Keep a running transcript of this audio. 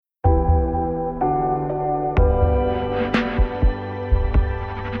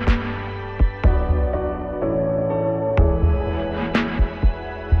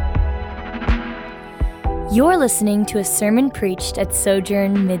You're listening to a sermon preached at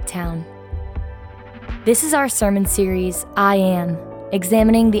Sojourn Midtown. This is our sermon series, I Am,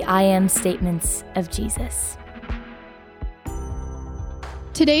 examining the I Am statements of Jesus.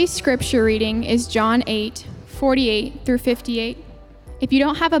 Today's scripture reading is John 8:48 through 58. If you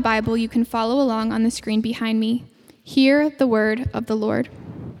don't have a Bible, you can follow along on the screen behind me. Hear the word of the Lord.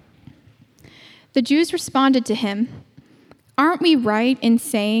 The Jews responded to him, "Aren't we right in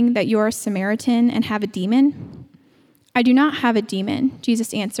saying that you're a Samaritan and have a demon?" "I do not have a demon,"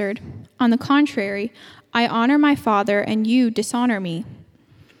 Jesus answered. "On the contrary, I honor my Father and you dishonor me.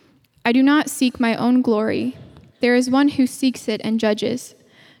 I do not seek my own glory. There is one who seeks it and judges.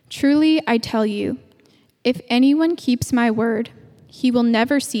 Truly, I tell you, if anyone keeps my word, he will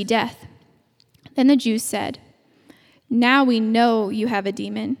never see death." Then the Jews said, "Now we know you have a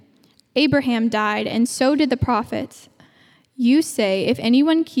demon. Abraham died, and so did the prophets. You say, if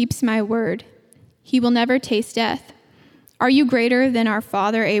anyone keeps my word, he will never taste death. Are you greater than our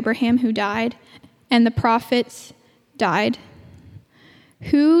father Abraham, who died, and the prophets died?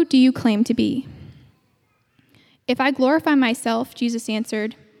 Who do you claim to be?" "If I glorify myself," Jesus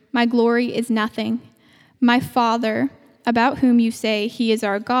answered, "my glory is nothing. My Father, about whom you say he is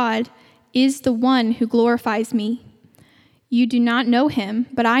our God, is the one who glorifies me. You do not know him,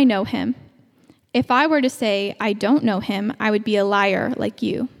 but I know him. If I were to say I don't know him, I would be a liar like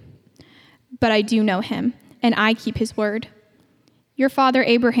you. But I do know him, and I keep his word. Your father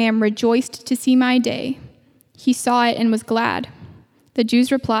Abraham rejoiced to see my day. He saw it and was glad." The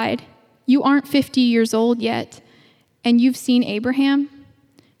Jews replied, "You aren't 50 years old yet, and you've seen Abraham?"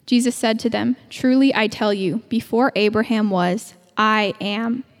 Jesus said to them, "Truly I tell you, before Abraham was, I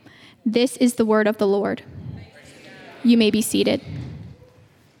am. This is the word of the Lord." You may be seated.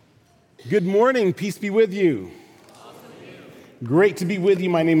 Good morning. Peace be with you. Great to be with you.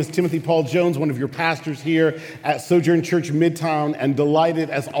 My name is Timothy Paul Jones, one of your pastors here at Sojourn Church Midtown, and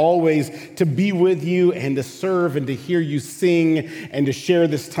delighted as always to be with you and to serve and to hear you sing and to share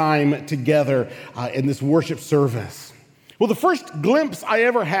this time together in this worship service. Well, the first glimpse I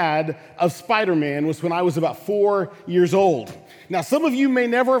ever had of Spider-Man was when I was about 4 years old. Now, some of you may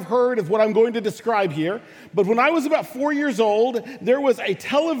never have heard of what I'm going to describe here, but when I was about 4 years old, there was a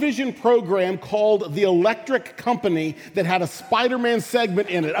television program called The Electric Company that had a Spider-Man segment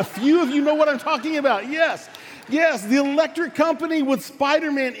in it. A few of you know what I'm talking about. Yes, The Electric Company with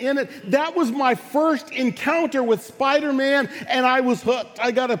Spider-Man in it. That was my first encounter with Spider-Man, and I was hooked.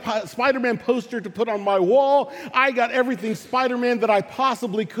 I got a Spider-Man poster to put on my wall. I got everything Spider-Man that I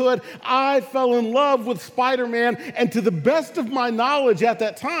possibly could. I fell in love with Spider-Man, and to the best of my knowledge at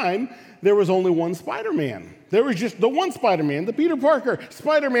that time, there was only one Spider-Man. There was just the one Spider-Man, the Peter Parker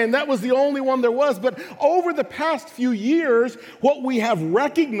Spider-Man. That was the only one there was. But over the past few years, what we have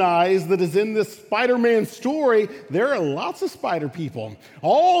recognized that is in this Spider-Man story, there are lots of spider people,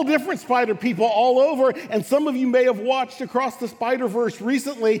 all different spider people all over. And some of you may have watched Across the Spider-Verse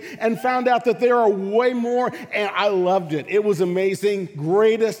recently and found out that there are way more. And I loved it. It was amazing.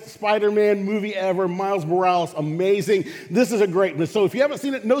 Greatest Spider-Man movie ever. Miles Morales, amazing. This is a great one. So if you haven't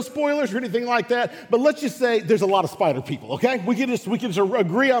seen it, no spoilers or anything like that. But let's just say there's a lot of spider people, okay? We can just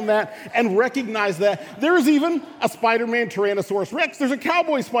agree on that and recognize that. There's even a Spider-Man Tyrannosaurus Rex. There's a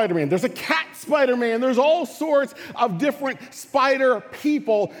cowboy Spider-Man. There's a cat Spider-Man. There's all sorts of different spider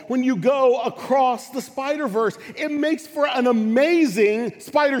people when you go across the Spider-Verse. It makes for an amazing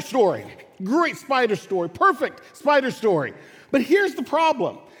spider story. Great spider story. Perfect spider story. But here's the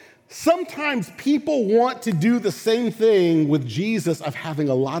problem. Sometimes people want to do the same thing with Jesus of having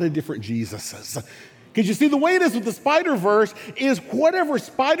a lot of different Jesuses. Because you see, the way it is with the Spider-Verse is whatever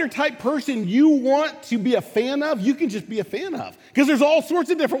spider-type person you want to be a fan of, you can just be a fan of. Because there's all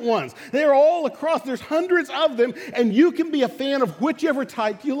sorts of different ones. They're all across. There's hundreds of them, and you can be a fan of whichever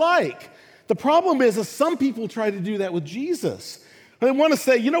type you like. The problem is some people try to do that with Jesus. They want to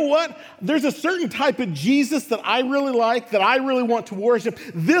say, you know what? There's a certain type of Jesus that I really like, that I really want to worship.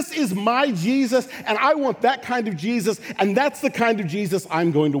 This is my Jesus, and I want that kind of Jesus, and that's the kind of Jesus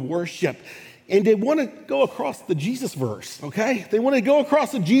I'm going to worship. And they want to go across the Jesus verse, okay? They want to go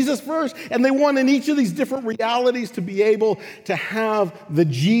across the Jesus verse, and they want in each of these different realities to be able to have the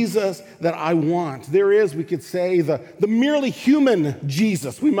Jesus that I want. There is, we could say, the merely human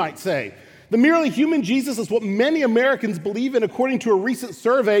Jesus, we might say. The merely human Jesus is what many Americans believe in. According to a recent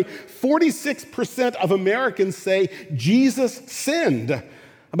survey, 46% of Americans say Jesus sinned.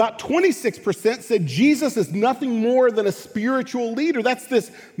 About 26% said Jesus is nothing more than a spiritual leader. That's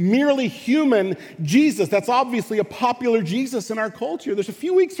this merely human Jesus. That's obviously a popular Jesus in our culture. There's a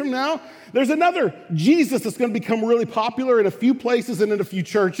few weeks from now, there's another Jesus that's going to become really popular in a few places and in a few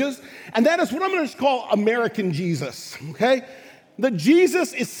churches. And that is what I'm going to just call American Jesus, okay? That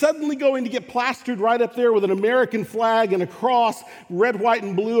Jesus is suddenly going to get plastered right up there with an American flag and a cross, red, white,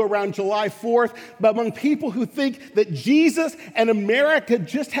 and blue around July 4th. But among people who think that Jesus and America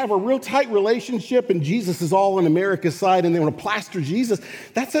just have a real tight relationship and Jesus is all on America's side and they want to plaster Jesus,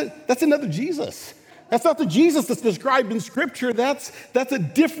 that's another Jesus. That's not the Jesus that's described in Scripture. That's a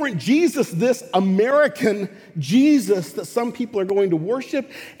different Jesus, this American Jesus that some people are going to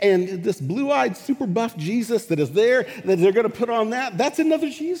worship. And this blue-eyed, super buff Jesus that is there, that they're going to put on that's another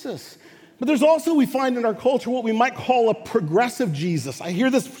Jesus. But there's also, we find in our culture, what we might call a progressive Jesus. I hear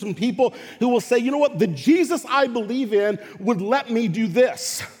this from people who will say, you know what, the Jesus I believe in would let me do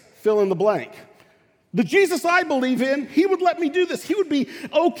this, fill in the blank. The Jesus I believe in, he would let me do this. He would be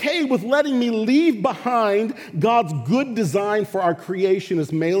okay with letting me leave behind God's good design for our creation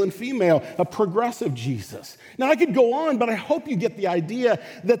as male and female, a progressive Jesus. Now, I could go on, but I hope you get the idea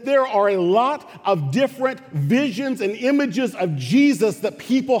that there are a lot of different visions and images of Jesus that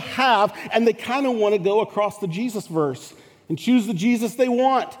people have, and they kind of want to go across the Jesus verse and choose the Jesus they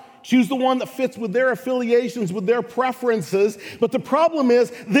want. Choose the one that fits with their affiliations, with their preferences. But the problem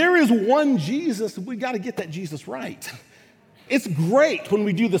is, there is one Jesus, and we got to get that Jesus right. It's great when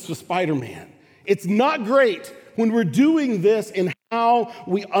we do this with Spider-Man. It's not great when we're doing this in how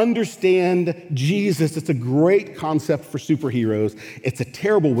we understand Jesus. It's a great concept for superheroes. It's a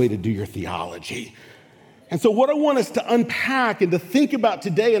terrible way to do your theology. And so what I want us to unpack and to think about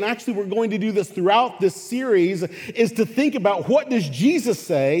today, and actually we're going to do this throughout this series, is to think about what does Jesus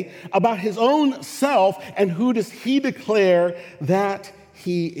say about his own self and who does he declare that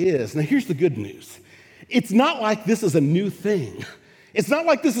he is. Now here's the good news. It's not like this is a new thing. It's not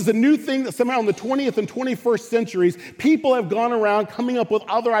like this is a new thing that somehow in the 20th and 21st centuries, people have gone around coming up with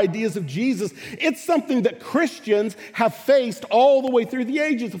other ideas of Jesus. It's something that Christians have faced all the way through the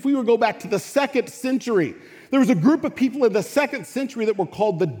ages. If we were to go back to the 2nd century, there was a group of people in the 2nd century that were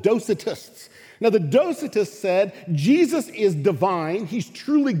called the Docetists. Now, the Docetists said Jesus is divine, he's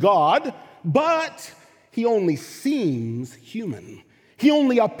truly God, but he only seems human. He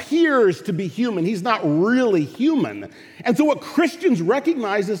only appears to be human. He's not really human. And so what Christians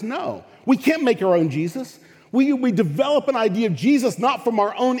recognize is no, we can't make our own Jesus. We develop an idea of Jesus not from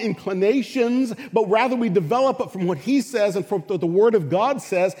our own inclinations, but rather we develop it from what he says and from what the Word of God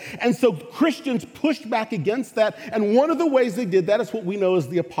says. And so Christians pushed back against that. And one of the ways they did that is what we know as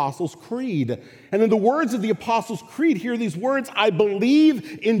the Apostles' Creed. And in the words of the Apostles' Creed, hear these words: I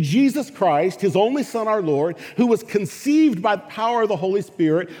believe in Jesus Christ, his only Son, our Lord, who was conceived by the power of the Holy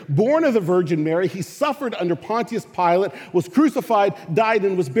Spirit, born of the Virgin Mary. He suffered under Pontius Pilate, was crucified, died,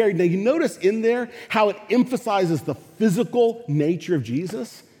 and was buried. Now, you notice in there how it emphasizes the physical nature of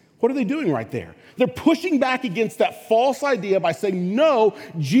Jesus? What are they doing right there? They're pushing back against that false idea by saying, no,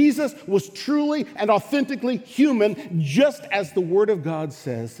 Jesus was truly and authentically human, just as the Word of God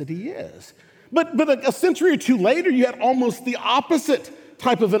says that he is. But a century or two later, you had almost the opposite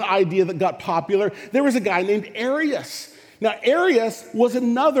type of an idea that got popular. There was a guy named Arius. Now, Arius was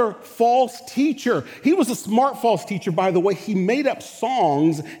another false teacher. He was a smart false teacher, by the way. He made up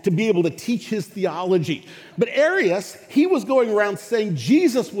songs to be able to teach his theology. But Arius, he was going around saying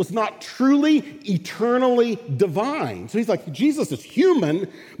Jesus was not truly, eternally divine. So he's like, Jesus is human,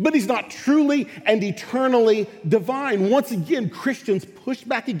 but he's not truly and eternally divine. Once again, Christians pushed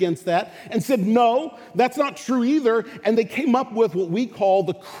back against that and said, no, that's not true either. And they came up with what we call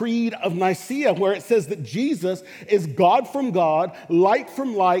the Creed of Nicaea, where it says that Jesus is God from God, light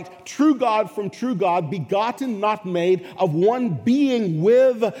from light, true God from true God, begotten, not made, of one being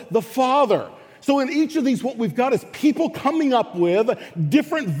with the Father. So in each of these, what we've got is people coming up with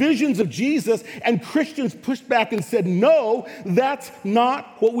different visions of Jesus, and Christians pushed back and said, no, that's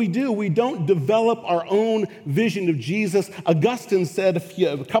not what we do. We don't develop our own vision of Jesus. Augustine said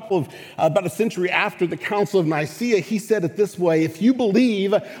about a century after the Council of Nicaea, he said it this way: if you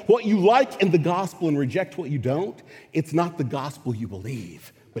believe what you like in the gospel and reject what you don't, it's not the gospel you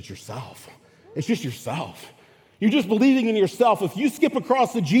believe, but yourself. It's just yourself. You're just believing in yourself. If you skip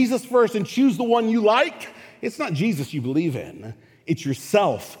across the Jesus verse and choose the one you like, it's not Jesus you believe in. It's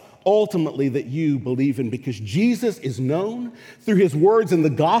yourself, ultimately, that you believe in, because Jesus is known through his words in the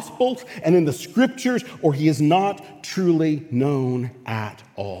Gospels and in the Scriptures, or he is not truly known at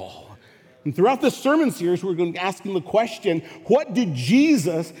all. And throughout this sermon series, we're going to be asking the question, what did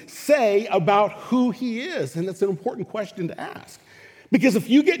Jesus say about who he is? And that's an important question to ask. Because if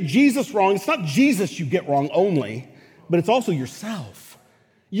you get Jesus wrong, it's not Jesus you get wrong only, but it's also yourself.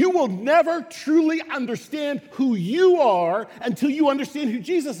 You will never truly understand who you are until you understand who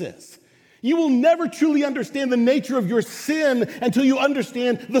Jesus is. You will never truly understand the nature of your sin until you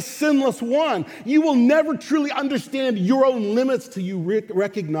understand the sinless one. You will never truly understand your own limits till you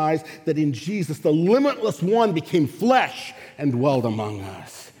recognize that in Jesus, the limitless one became flesh and dwelled among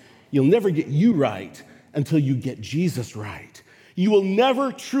us. You'll never get you right until you get Jesus right. You will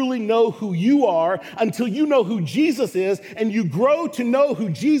never truly know who you are until you know who Jesus is, and you grow to know who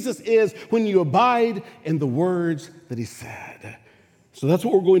Jesus is when you abide in the words that he said. So that's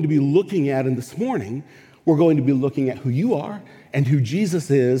what we're going to be looking at in this morning. We're going to be looking at who you are and who Jesus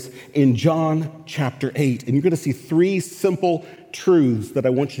is in John chapter 8. And you're going to see three simple truths that I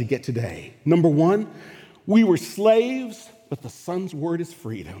want you to get today. Number one, we were slaves, but the Son's word is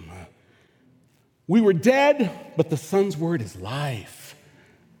freedom. We were dead, but the Son's word is life.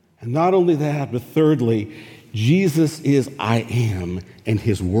 And not only that, but thirdly, Jesus is I am, and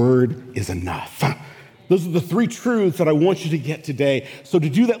his word is enough. Those are the three truths that I want you to get today. So to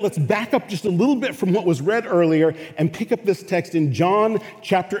do that, let's back up just a little bit from what was read earlier and pick up this text in John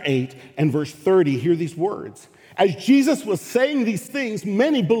chapter 8 and verse 30. Hear these words. As Jesus was saying these things,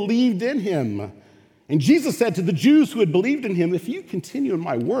 many believed in him. And Jesus said to the Jews who had believed in him, if you continue in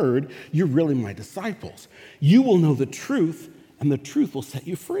my word, you're really my disciples. You will know the truth, and the truth will set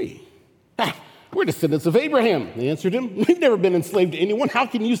you free. We're descendants of Abraham, they answered him. We've never been enslaved to anyone. How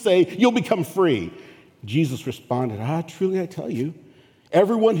can you say you'll become free? Jesus responded, truly I tell you,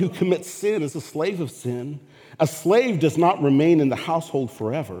 everyone who commits sin is a slave of sin. A slave does not remain in the household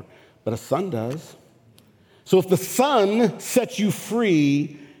forever, but a son does. So if the Son sets you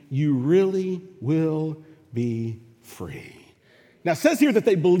free, you really will be free. Now it says here that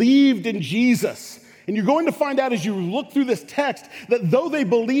they believed in Jesus. And you're going to find out as you look through this text that though they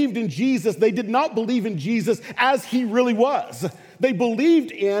believed in Jesus, they did not believe in Jesus as he really was. They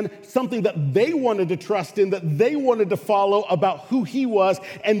believed in something that they wanted to trust in, that they wanted to follow about who he was,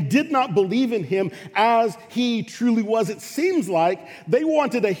 and did not believe in him as he truly was. It seems like they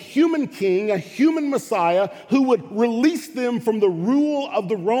wanted a human king, a human Messiah who would release them from the rule of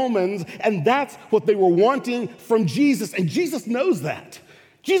the Romans, and that's what they were wanting from Jesus. And Jesus knows that.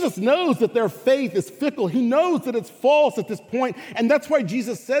 Jesus knows that their faith is fickle. He knows that it's false at this point. And that's why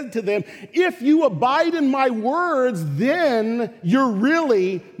Jesus said to them, if you abide in my words, then you're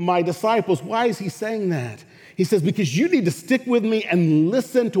really my disciples. Why is he saying that? He says, because you need to stick with me and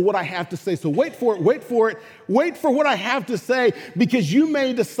listen to what I have to say. So wait for it, wait for what I have to say, because you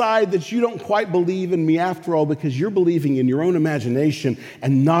may decide that you don't quite believe in me after all, because you're believing in your own imagination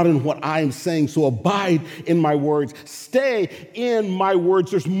and not in what I am saying. So abide in my words. Stay in my words.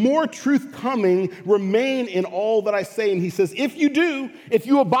 There's more truth coming. Remain in all that I say. And he says, if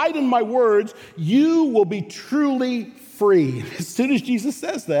you abide in my words, you will be truly free. As soon as Jesus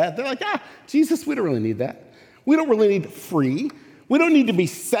says that, they're like, Jesus, we don't really need that. We don't really need free. We don't need to be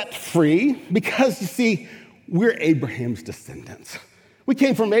set free because, you see, we're Abraham's descendants. We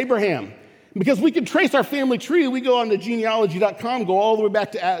came from Abraham. Because we can trace our family tree. We go on to genealogy.com, go all the way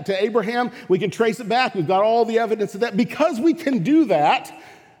back to Abraham. We can trace it back. We've got all the evidence of that. Because we can do that,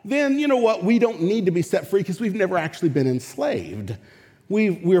 then you know what? We don't need to be set free because we've never actually been enslaved.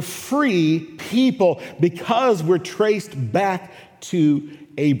 We're free people because we're traced back to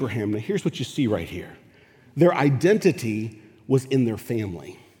Abraham. Now, here's what you see right here. Their identity was in their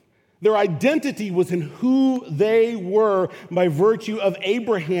family. Their identity was in who they were by virtue of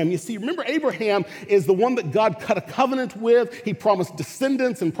Abraham. You see, remember, Abraham is the one that God cut a covenant with. He promised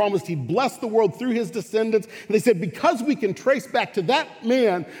descendants and promised he'd bless the world through his descendants. And they said, because we can trace back to that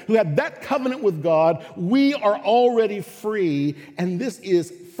man who had that covenant with God, we are already free. And this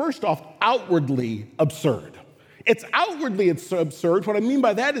is, first off, outwardly absurd. It's outwardly absurd. What I mean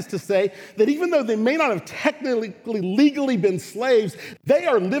by that is to say that even though they may not have technically, legally been slaves, they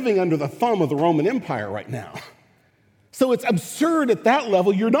are living under the thumb of the Roman Empire right now. So it's absurd at that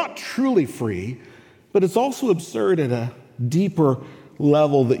level. You're not truly free, but it's also absurd at a deeper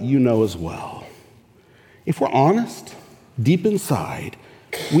level that you know as well. If we're honest, deep inside,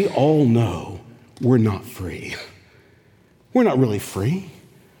 we all know we're not free. We're not really free.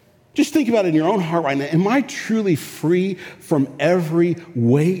 Just think about it in your own heart right now. Am I truly free from every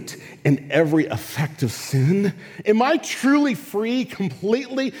weight and every effect of sin? Am I truly free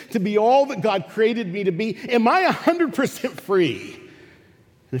completely to be all that God created me to be? Am I 100% free?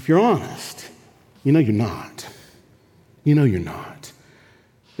 And if you're honest, you know you're not. You know you're not.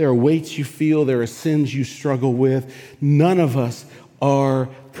 There are weights you feel. There are sins you struggle with. None of us are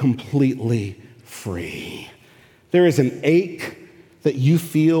completely free. There is an ache that you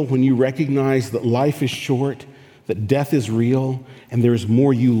feel when you recognize that life is short, that death is real, and there is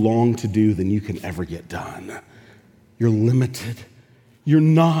more you long to do than you can ever get done? You're limited. You're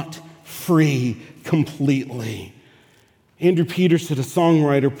not free completely. Andrew Peterson, a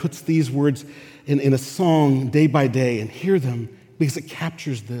songwriter, puts these words in a song day by day, and hear them because it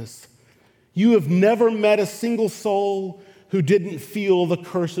captures this. You have never met a single soul who didn't feel the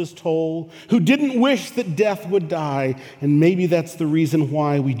curse's toll, who didn't wish that death would die. And maybe that's the reason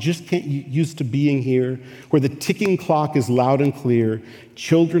why we just can't get used to being here, where the ticking clock is loud and clear,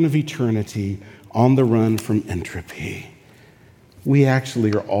 children of eternity on the run from entropy. We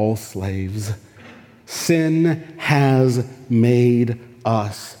actually are all slaves. Sin has made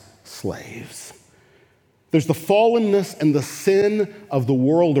us slaves. There's the fallenness and the sin of the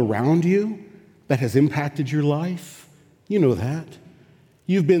world around you that has impacted your life. You know that.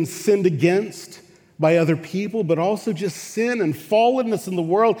 You've been sinned against by other people, but also just sin and fallenness in the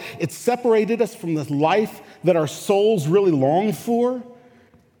world. It's separated us from the life that our souls really long for.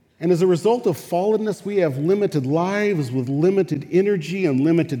 And as a result of fallenness, we have limited lives with limited energy and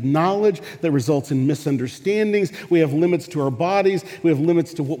limited knowledge that results in misunderstandings. We have limits to our bodies. We have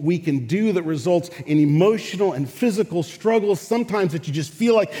limits to what we can do that results in emotional and physical struggles, sometimes that you just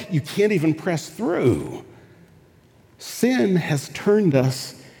feel like you can't even press through. Sin has turned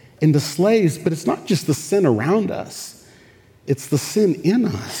us into slaves, but it's not just the sin around us. It's the sin in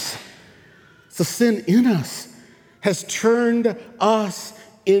us. It's the sin in us has turned us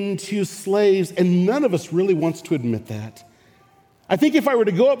into slaves, and none of us really wants to admit that. I think if I were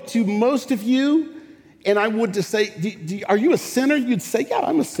to go up to most of you and I would just say, are you a sinner? You'd say, yeah,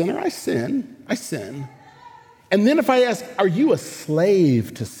 I'm a sinner. I sin. And then if I ask, are you a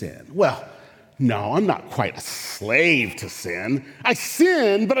slave to sin? Well, no, I'm not quite a slave to sin. I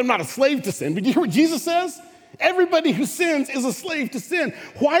sin, but I'm not a slave to sin. But you hear what Jesus says? Everybody who sins is a slave to sin.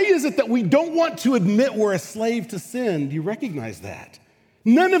 Why is it that we don't want to admit we're a slave to sin? Do you recognize that?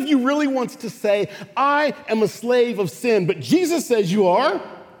 None of you really wants to say, I am a slave of sin, but Jesus says you are.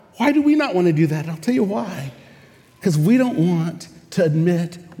 Why do we not want to do that? I'll tell you why. Because we don't want to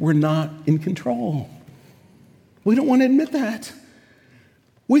admit we're not in control. We don't want to admit that.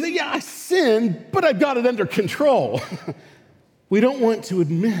 We think, yeah, I sinned, but I've got it under control. We don't want to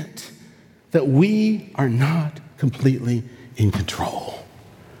admit that we are not completely in control.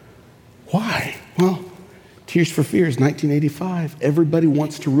 Why? Well, Tears for Fears, 1985. Everybody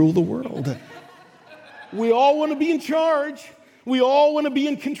wants to rule the world. We all want to be in charge. We all want to be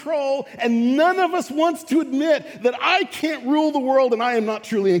in control. And none of us wants to admit that I can't rule the world and I am not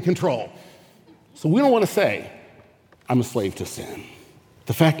truly in control. So we don't want to say, I'm a slave to sin.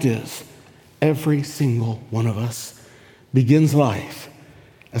 The fact is, every single one of us begins life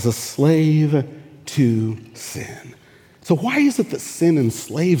as a slave to sin. So why is it that sin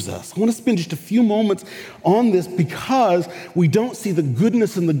enslaves us? I want to spend just a few moments on this because we don't see the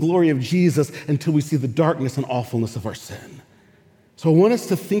goodness and the glory of Jesus until we see the darkness and awfulness of our sin. So I want us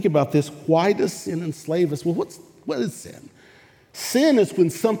to think about this. Why does sin enslave us? Well, what is sin? Sin is when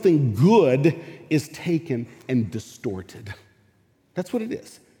something good is taken and distorted. That's what it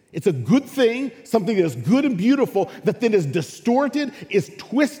is. It's a good thing, something that is good and beautiful, that then is distorted, is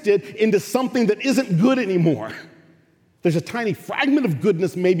twisted into something that isn't good anymore. There's a tiny fragment of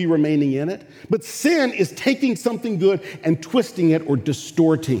goodness maybe remaining in it, but sin is taking something good and twisting it or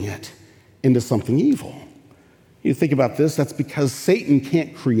distorting it into something evil. You think about this, that's because Satan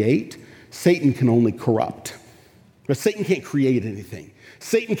can't create, Satan can only corrupt. But Satan can't create anything.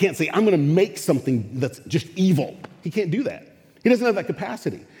 Satan can't say, I'm going to make something that's just evil. He can't do that. He doesn't have that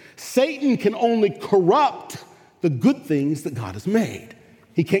capacity. Satan can only corrupt the good things that God has made.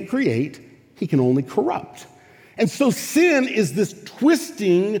 He can't create, he can only corrupt. And so sin is this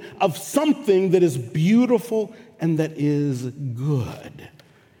twisting of something that is beautiful and that is good.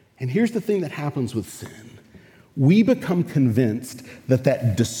 And here's the thing that happens with sin. We become convinced that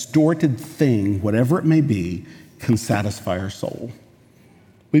that distorted thing, whatever it may be, can satisfy our soul.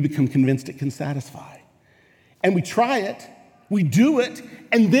 We become convinced it can satisfy. And we try it, we do it,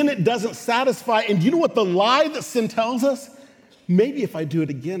 and then it doesn't satisfy. And you know what the lie that sin tells us? Maybe if I do it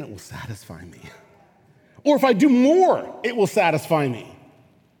again, it will satisfy me. Or if I do more, it will satisfy me.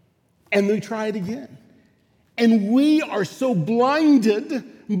 And then we try it again. And we are so blinded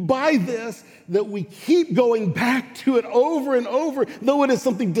by this that we keep going back to it over and over, though it is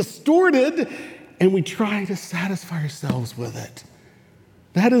something distorted, and we try to satisfy ourselves with it.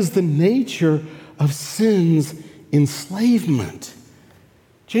 That is the nature of sin's enslavement.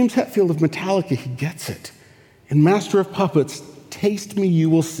 James Hetfield of Metallica, he gets it. In Master of Puppets, taste me, you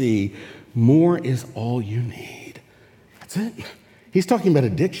will see. More is all you need. That's it. He's talking about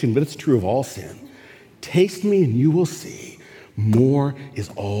addiction, but it's true of all sin. Taste me and you will see. More is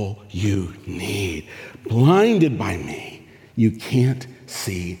all you need. Blinded by me, you can't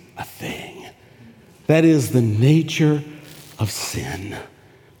see a thing. That is the nature of sin.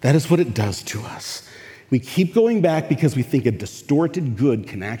 That is what it does to us. We keep going back because we think a distorted good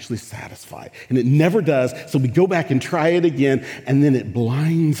can actually satisfy, and it never does, so we go back and try it again, and then it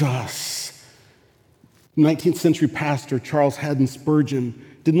blinds us. 19th century pastor Charles Haddon Spurgeon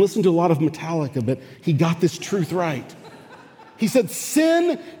didn't listen to a lot of Metallica, but he got this truth right. He said,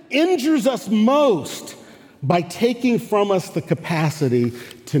 sin injures us most by taking from us the capacity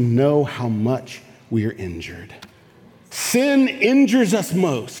to know how much we are injured. Sin injures us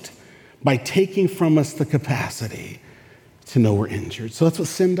most by taking from us the capacity to know we're injured. So that's what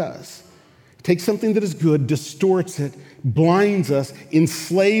sin does. It takes something that is good, distorts it, blinds us,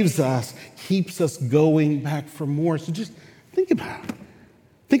 enslaves us, keeps us going back for more. So just think about it.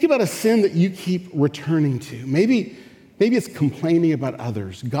 Think about a sin that you keep returning to. Maybe it's complaining about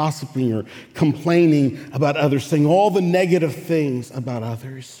others, gossiping or complaining about others, saying all the negative things about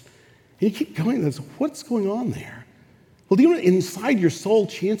others. And you keep going, what's going on there? Well, do you know, inside your soul,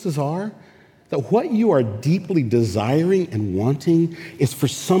 chances are that what you are deeply desiring and wanting is for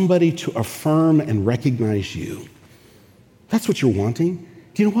somebody to affirm and recognize you. That's what you're wanting.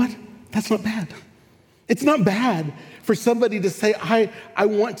 Do you know what? That's not bad. It's not bad for somebody to say, I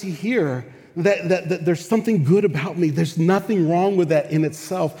want to hear that there's something good about me. There's nothing wrong with that in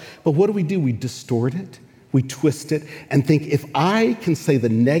itself. But what do? We distort it. We twist it and think, if I can say the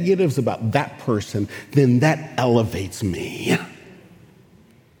negatives about that person, then that elevates me.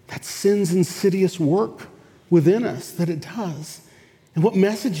 That's sin's insidious work within us that it does. And what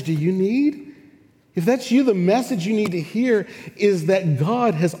message do you need? If that's you, the message you need to hear is that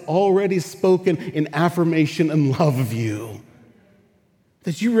God has already spoken in affirmation and love of you.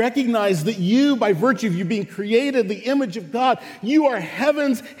 That you recognize that you, by virtue of you being created, the image of God, you are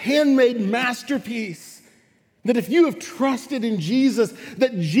heaven's handmade masterpiece. That if you have trusted in Jesus,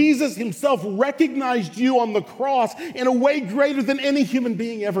 that Jesus himself recognized you on the cross in a way greater than any human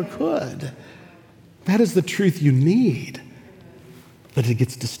being ever could. That is the truth you need. But it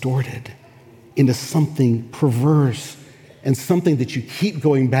gets distorted into something perverse and something that you keep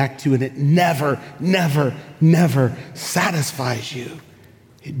going back to, and it never, never, never satisfies you.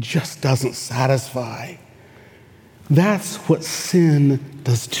 It just doesn't satisfy. That's what sin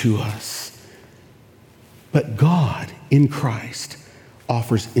does to us. But God in Christ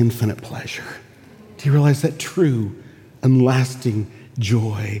offers infinite pleasure. Do you realize that? True and lasting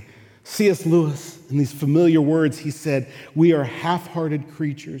joy. C.S. Lewis, in these familiar words, he said, we are half-hearted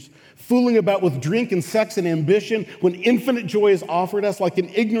creatures, fooling about with drink and sex and ambition when infinite joy is offered us, like an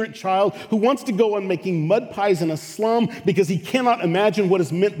ignorant child who wants to go on making mud pies in a slum because he cannot imagine what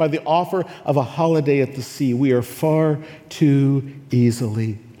is meant by the offer of a holiday at the sea. We are far too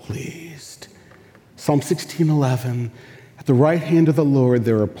easily pleased. Psalm 16:11, at the right hand of the Lord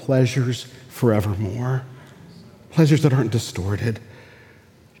there are pleasures forevermore, pleasures that aren't distorted.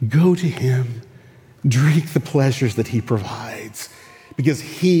 Go to him, drink the pleasures that he provides, because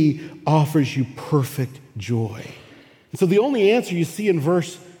he offers you perfect joy. And so the only answer you see in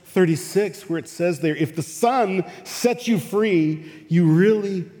verse 36, where it says there, if the Son sets you free, you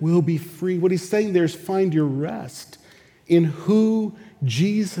really will be free. What he's saying there is find your rest in who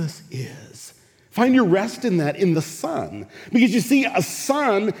Jesus is. Find your rest in that, in the Son. Because you see, a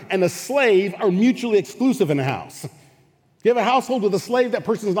son and a slave are mutually exclusive in a house. If you have a household with a slave, that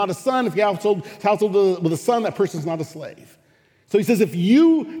person is not a son. If you have a household with a son, that person is not a slave. So he says, if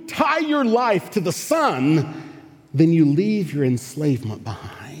you tie your life to the Son, then you leave your enslavement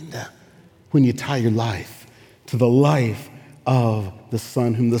behind. When you tie your life to the life of the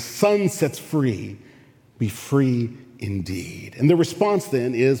Son, whom the Son sets free, be free indeed. And the response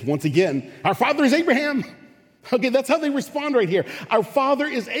then is, once again, our father is Abraham. Okay, that's how they respond right here. Our father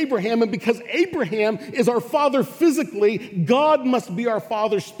is Abraham, and because Abraham is our father physically, God must be our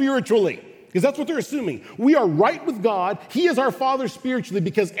father spiritually. Because that's what they're assuming. We are right with God. He is our father spiritually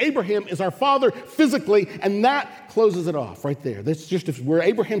because Abraham is our father physically, and that closes it off right there. That's just, if we're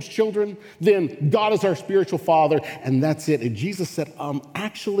Abraham's children, then God is our spiritual father, and that's it. And Jesus said,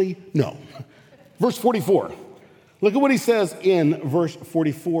 actually, no. Verse 44. Look at what he says in verse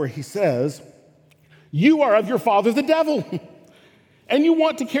 44. He says, you are of your father the devil, and you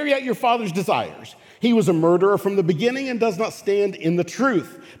want to carry out your father's desires. He was a murderer from the beginning and does not stand in the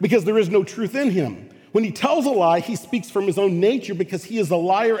truth, because there is no truth in him. When he tells a lie, he speaks from his own nature, because he is a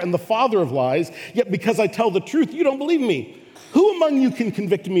liar and the father of lies. Yet because I tell the truth, you don't believe me. Who among you can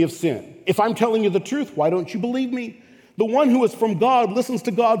convict me of sin? If I'm telling you the truth, why don't you believe me? The one who is from God listens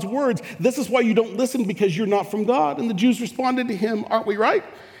to God's words. This is why you don't listen, because you're not from God. And the Jews responded to him, aren't we right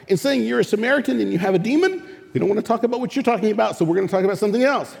in saying you're a Samaritan and you have a demon? We don't want to talk about what you're talking about, so we're going to talk about something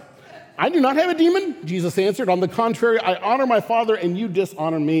else. I do not have a demon, Jesus answered. On the contrary, I honor my Father and you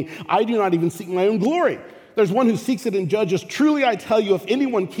dishonor me. I do not even seek my own glory. There's one who seeks it and judges. Truly, I tell you, if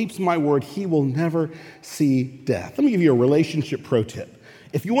anyone keeps my word, he will never see death. Let me give you a relationship pro tip.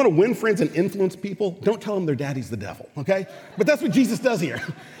 If you want to win friends and influence people, don't tell them their daddy's the devil, okay? But that's what Jesus does here.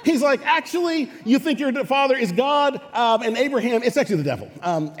 He's like, actually, you think your father is God and Abraham, it's actually the devil.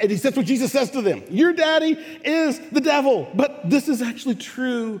 And that's what Jesus says to them. Your daddy is the devil. But this is actually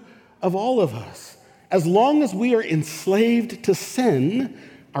true of all of us. As long as we are enslaved to sin,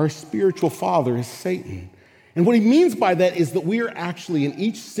 our spiritual father is Satan. And what he means by that is that we are actually, in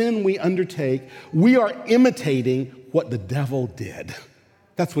each sin we undertake, we are imitating what the devil did.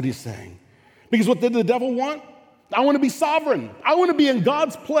 That's what he's saying. Because what did the devil want? I want to be sovereign. I want to be in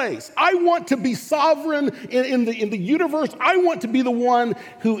God's place. I want to be sovereign in the universe. I want to be the one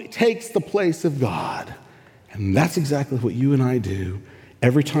who takes the place of God. And that's exactly what you and I do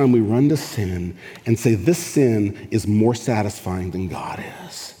every time we run to sin and say this sin is more satisfying than God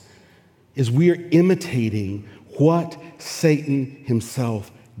is we are imitating what Satan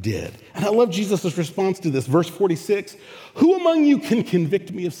himself did. And I love Jesus' response to this. Verse 46, who among you can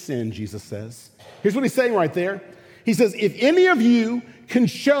convict me of sin, Jesus says. Here's what he's saying right there. He says, if any of you can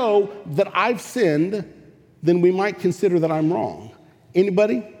show that I've sinned, then we might consider that I'm wrong.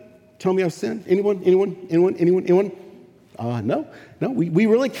 Anybody tell me I've sinned? Anyone? No, we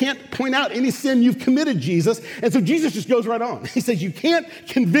really can't point out any sin you've committed, Jesus. And so Jesus just goes right on. He says, you can't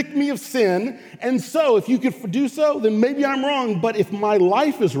convict me of sin. And so if you could do so, then maybe I'm wrong. But if my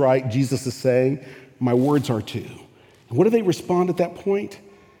life is right, Jesus is saying, my words are too. And what do they respond at that point?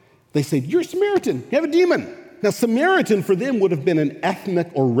 They say, you're a Samaritan. You have a demon. Now, Samaritan for them would have been an ethnic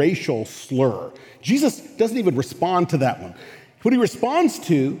or racial slur. Jesus doesn't even respond to that one. What he responds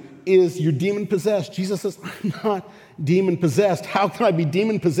to is you're demon-possessed. Jesus says, I'm not demon-possessed. How can I be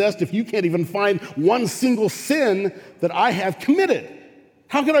demon-possessed if you can't even find one single sin that I have committed?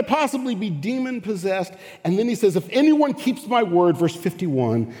 How can I possibly be demon-possessed? And then he says, if anyone keeps my word, verse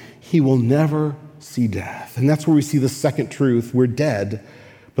 51, he will never see death. And that's where we see the second truth. We're dead,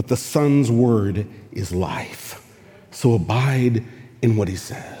 but the Son's word is life. So abide in what he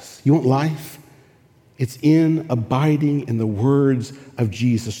says. You want life? It's in abiding in the words of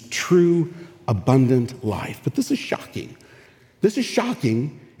Jesus, true, abundant life. But this is shocking. This is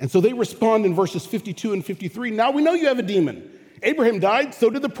shocking. And so they respond in verses 52 and 53. Now we know you have a demon. Abraham died, so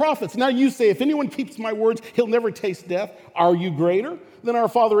did the prophets. Now you say, if anyone keeps my words, he'll never taste death. Are you greater than our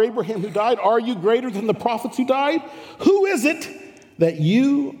father Abraham who died? Are you greater than the prophets who died? Who is it that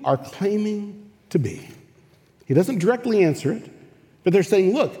you are claiming to be? He doesn't directly answer it, but they're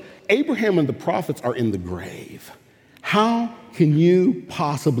saying, look, Abraham and the prophets are in the grave. How can you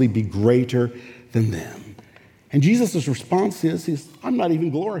possibly be greater than them? And Jesus' response is, I'm not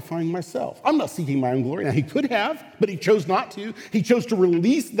even glorifying myself. I'm not seeking my own glory. Now, he could have, but he chose not to. He chose to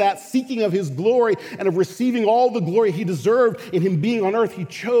release that seeking of his glory and of receiving all the glory he deserved in him being on earth. He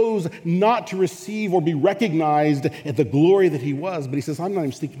chose not to receive or be recognized at the glory that he was. But he says, I'm not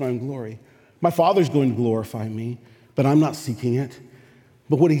even seeking my own glory. My Father's going to glorify me, but I'm not seeking it.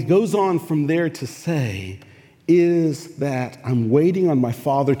 But what he goes on from there to say is that I'm waiting on my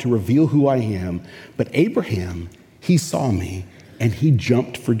Father to reveal who I am. But Abraham, he saw me and he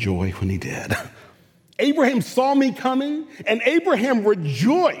jumped for joy when he did. Abraham saw me coming and Abraham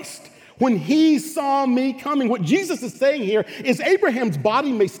rejoiced when he saw me coming. What Jesus is saying here is Abraham's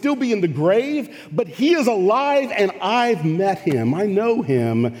body may still be in the grave, but he is alive and I've met him. I know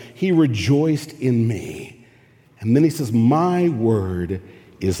him. He rejoiced in me. And then he says, my word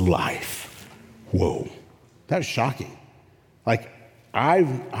is life. Whoa, that's shocking. Like,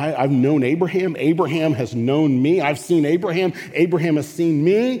 I've known Abraham. Abraham has known me. I've seen Abraham. Abraham has seen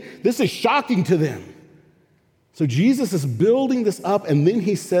me. This is shocking to them. So Jesus is building this up, and then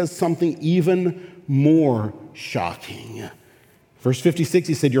he says something even more shocking. Verse 56,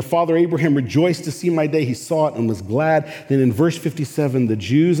 he said, your father Abraham rejoiced to see my day. He saw it and was glad. Then in verse 57, the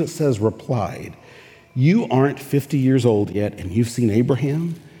Jews, it says, replied, you aren't 50 years old yet, and you've seen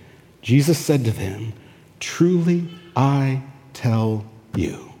Abraham? Jesus said to them, truly I tell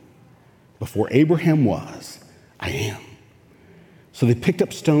you, before Abraham was, I am. So they picked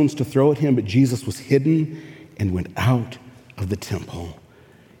up stones to throw at him, but Jesus was hidden and went out of the temple.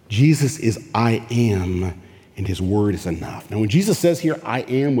 Jesus is I am, and his word is enough. Now, when Jesus says here, I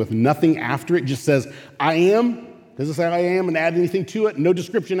am, with nothing after it, just says, I am, doesn't say I am and add anything to it, no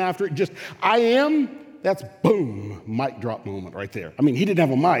description after it, just I am. That's boom, mic drop moment right there. I mean, he didn't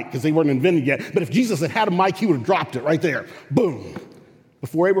have a mic because they weren't invented yet, but if Jesus had had a mic, he would have dropped it right there. Boom.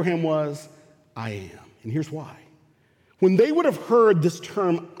 Before Abraham was, I am. And here's why. When they would have heard this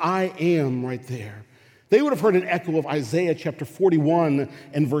term, I am, right there, they would have heard an echo of Isaiah chapter 41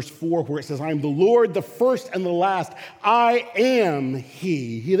 and verse 4, where it says, I am the Lord, the first and the last. I am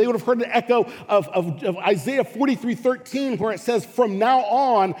he. They would have heard an echo of Isaiah 43:13, where it says, from now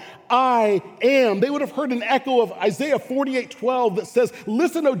on, I am. They would have heard an echo of Isaiah 48:12 that says,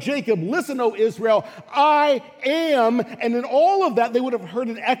 listen, O Jacob, listen, O Israel, I am. And in all of that, they would have heard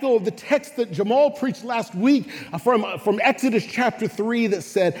an echo of the text that Jamal preached last week from Exodus chapter 3 that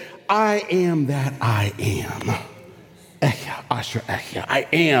said, I am that I am. Echya, Asher Echya. I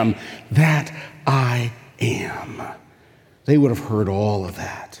am that I am. They would have heard all of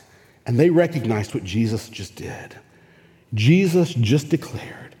that. And they recognized what Jesus just did. Jesus just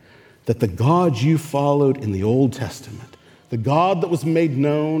declared that the God you followed in the Old Testament, the God that was made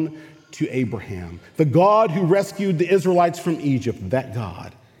known to Abraham, the God who rescued the Israelites from Egypt, that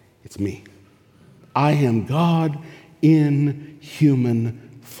God, it's me. I am God in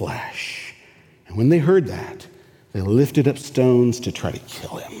human flesh. And when they heard that, they lifted up stones to try to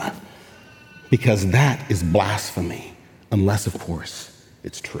kill him, because that is blasphemy, unless, of course,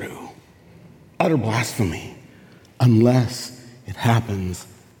 it's true. Utter blasphemy, unless it happens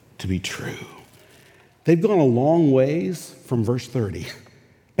to be true. They've gone a long ways from verse 30.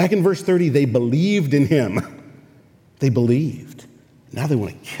 Back in verse 30, they believed in him. They believed. Now they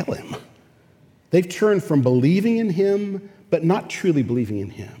want to kill him. They've turned from believing in him, but not truly believing in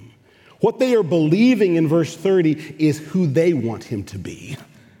him. What they are believing in verse 30 is who they want him to be,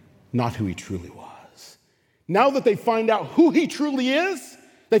 not who he truly was. Now that they find out who he truly is,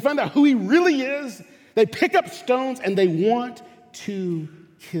 they find out who he really is, they pick up stones and they want to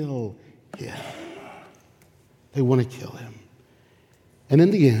kill him. They want to kill him. And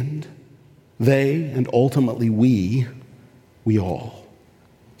in the end, they and ultimately we all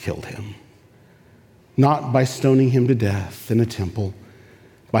killed him. Not by stoning him to death in a temple,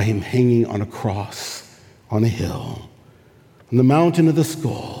 by him hanging on a cross on a hill, on the mountain of the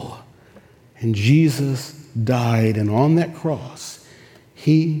skull. And Jesus died, and on that cross,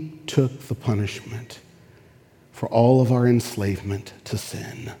 he took the punishment for all of our enslavement to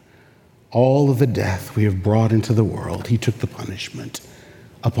sin. All of the death we have brought into the world, he took the punishment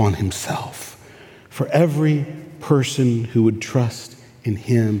upon himself. For every person who would trust in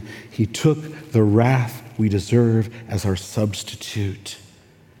him, he took the wrath we deserve as our substitute.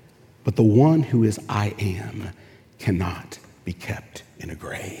 But the one who is I am cannot be kept in a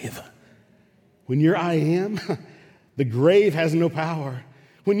grave. When you're I am, the grave has no power.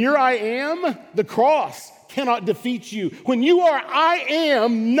 When you're I am, the cross cannot defeat you. When you are I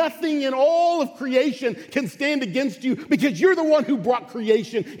am, nothing in all of creation can stand against you, because you're the one who brought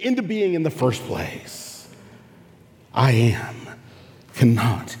creation into being in the first place. I am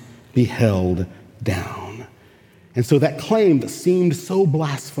cannot be held down. And so that claim that seemed so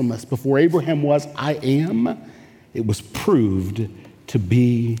blasphemous before Abraham was I am, it was proved to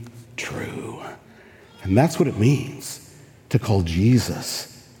be true. And that's what it means to call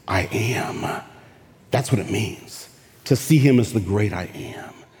Jesus I am. That's what it means to see him as the great I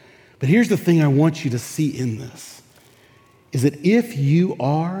am. But here's the thing I want you to see in this, is that if you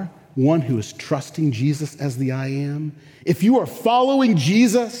are one who is trusting Jesus as the I am, if you are following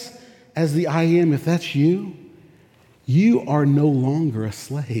Jesus as the I am, if that's you, you are no longer a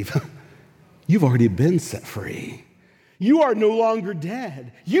slave. You've already been set free. You are no longer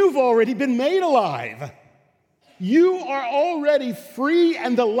dead. You've already been made alive. You are already free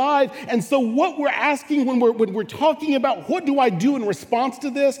and alive. And so what we're asking when we're talking about what do I do in response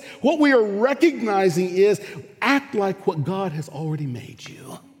to this, what we are recognizing is act like what God has already made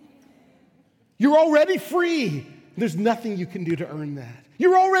you. You're already free. There's nothing you can do to earn that.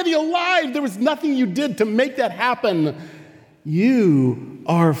 You're already alive. There was nothing you did to make that happen. You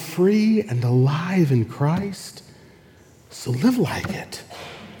are free and alive in Christ. So live like it.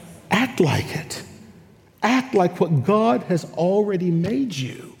 Act like it. Act like what God has already made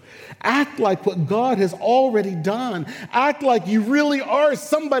you. Act like what God has already done. Act like you really are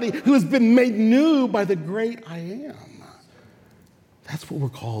somebody who has been made new by the great I am. That's what we're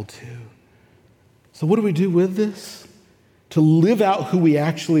called to. So what do we do with this? To live out who we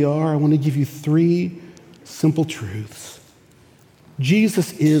actually are, I want to give you 3 simple truths.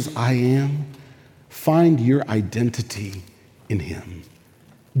 Jesus is I am. Find your identity in him.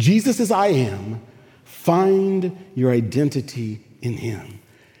 Jesus is I am. Find your identity in him.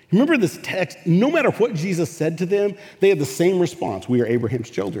 Remember this text, no matter what Jesus said to them, they had the same response. We are Abraham's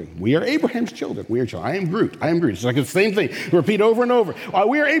children. We are Abraham's children. We are children. I am Groot. I am Groot. It's like the same thing. Repeat over and over.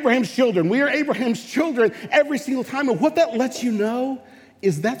 We are Abraham's children. We are Abraham's children every single time. And what that lets you know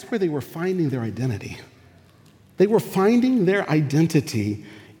is that's where they were finding their identity. They were finding their identity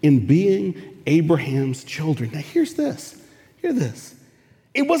in being Abraham's children. Now here's this. Hear this.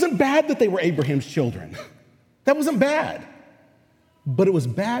 It wasn't bad that they were Abraham's children. That wasn't bad. But it was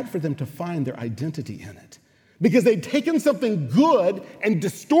bad for them to find their identity in it because they'd taken something good and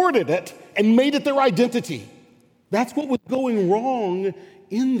distorted it and made it their identity. That's what was going wrong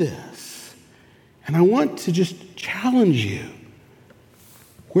in this. And I want to just challenge you.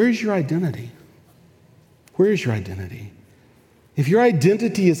 Where's your identity? Where's your identity? If your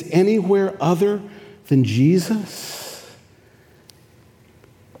identity is anywhere other than Jesus,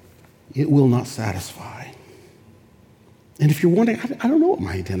 it will not satisfy. And if you're wondering, I don't know what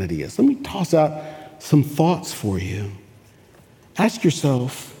my identity is, let me toss out some thoughts for you. Ask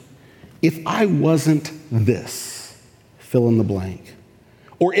yourself, if I wasn't this, fill in the blank.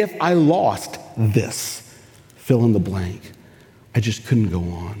 Or if I lost this, fill in the blank. I just couldn't go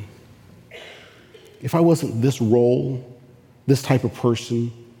on. If I wasn't this role, this type of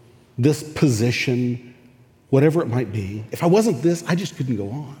person, this position, whatever it might be, if I wasn't this, I just couldn't go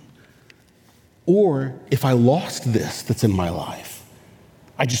on. Or if I lost this that's in my life,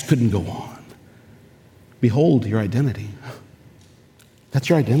 I just couldn't go on. Behold your identity. That's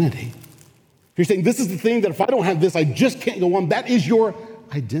your identity. You're saying, this is the thing that if I don't have this, I just can't go on. That is your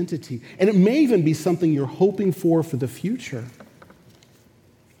identity. And it may even be something you're hoping for the future.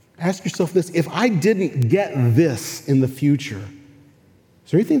 Ask yourself this, if I didn't get this in the future,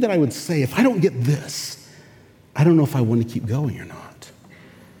 is there anything that I would say, if I don't get this, I don't know if I want to keep going or not?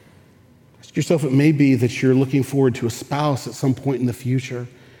 Ask yourself, it may be that you're looking forward to a spouse at some point in the future.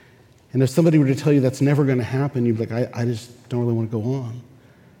 And if somebody were to tell you that's never going to happen, you'd be like, I just don't really want to go on.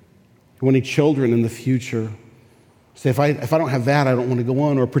 You want any children in the future? Say, if I don't have that, I don't want to go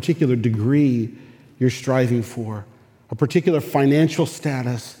on. Or a particular degree you're striving for. A particular financial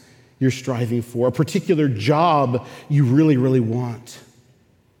status you're striving for. A particular job you really, really want.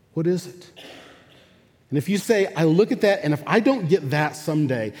 What is it? And if you say, I look at that, and if I don't get that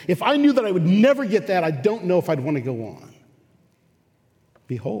someday, if I knew that I would never get that, I don't know if I'd want to go on.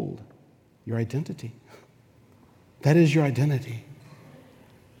 Behold, your identity. That is your identity.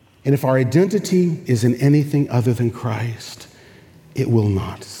 And if our identity is in anything other than Christ, it will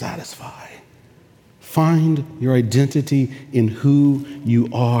not satisfy. Find your identity in who you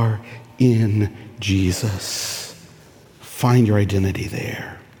are in Jesus. Find your identity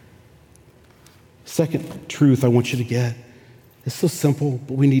there. Second truth I want you to get, it's so simple,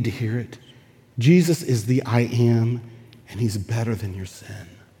 but we need to hear it. Jesus is the I am, and he's better than your sin.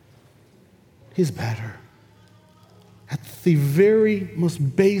 He's better. At the very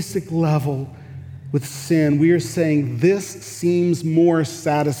most basic level with sin, we are saying this seems more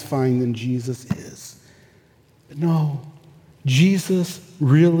satisfying than Jesus is. But no, Jesus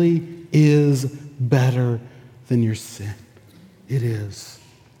really is better than your sin. It is.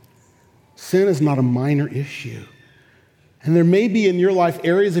 Sin is not a minor issue. And there may be in your life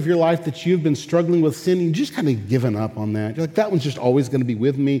areas of your life that you've been struggling with sin and you've just kind of given up on that. You're like, that one's just always going to be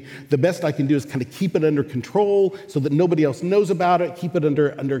with me. The best I can do is kind of keep it under control so that nobody else knows about it, keep it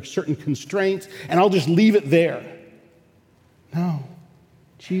under certain constraints, and I'll just leave it there. No,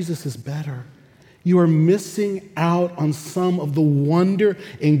 Jesus is better. You are missing out on some of the wonder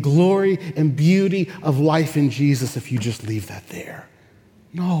and glory and beauty of life in Jesus if you just leave that there.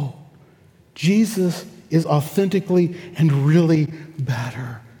 No, Jesus is authentically and really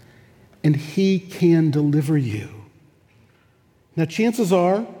better, and he can deliver you. Now, chances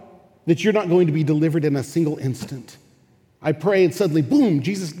are that you're not going to be delivered in a single instant. I pray and suddenly, boom,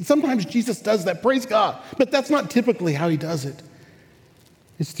 sometimes Jesus does that, praise God, but that's not typically how he does it.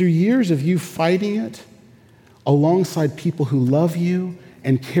 It's through years of you fighting it alongside people who love you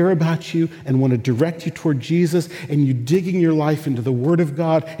and care about you and want to direct you toward Jesus, and you digging your life into the Word of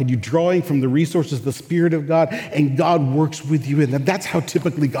God, and you drawing from the resources of the Spirit of God, and God works with you in that. That's how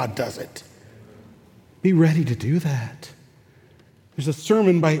typically God does it. Be ready to do that. There's a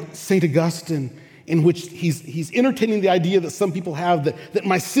sermon by St. Augustine in which he's entertaining the idea that some people have that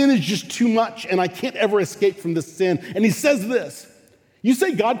my sin is just too much and I can't ever escape from this sin. And he says this, you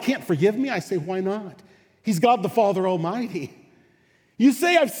say God can't forgive me? I say, why not? He's God the Father Almighty. You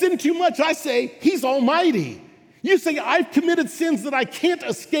say I've sinned too much. I say he's almighty. You say I've committed sins that I can't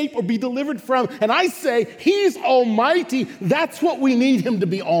escape or be delivered from. And I say he's almighty. That's what we need him to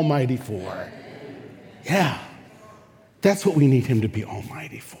be almighty for. Yeah. That's what we need him to be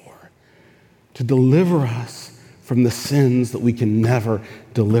almighty for, to deliver us from the sins that we can never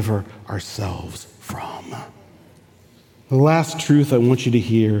deliver ourselves from. The last truth I want you to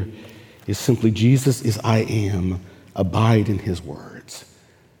hear is simply Jesus is I am. Abide in his words.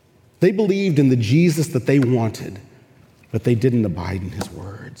 They believed in the Jesus that they wanted, but they didn't abide in his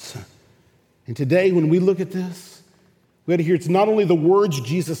words. And today, when we look at this, we got to hear it's not only the words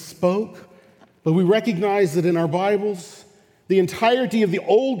Jesus spoke, but we recognize that in our Bibles, the entirety of the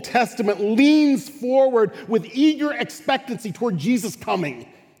Old Testament leans forward with eager expectancy toward Jesus coming.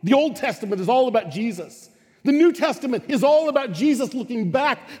 The Old Testament is all about Jesus. The New Testament is all about Jesus looking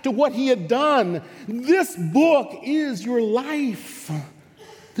back to what he had done. This book is your life.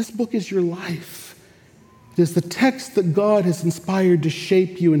 This book is your life. It is the text that God has inspired to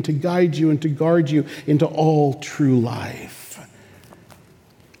shape you and to guide you and to guard you into all true life.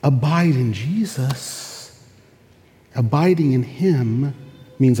 Abide in Jesus. Abiding in him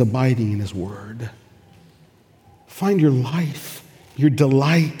means abiding in his word. Find your life, your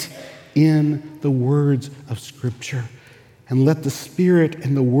delight in the words of Scripture, and let the Spirit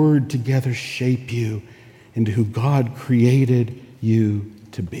and the Word together shape you into who God created you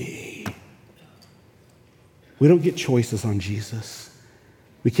to be. We don't get choices on Jesus.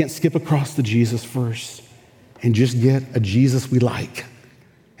 We can't skip across the Jesus first and just get a Jesus we like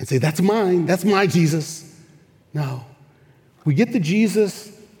and say, that's mine, that's my Jesus. No. We get the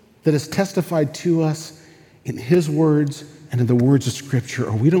Jesus that is testified to us in his words and in the words of Scripture,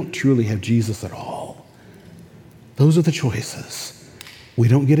 or we don't truly have Jesus at all. Those are the choices. We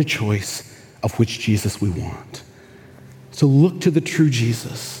don't get a choice of which Jesus we want. So look to the true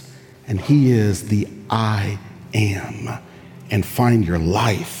Jesus, and he is the I am, and find your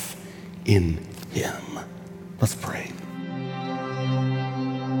life in him. Let's pray.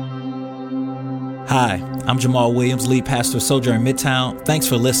 Hi, I'm Jamal Williams, lead pastor of Sojourn Midtown. Thanks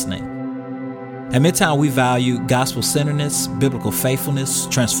for listening. At Midtown, we value gospel-centeredness, biblical faithfulness,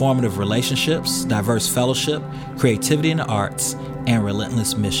 transformative relationships, diverse fellowship, creativity in the arts, and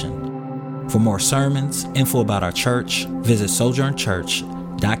relentless mission. For more sermons, info about our church, visit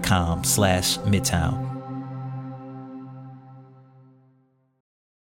sojournchurch.com/Midtown.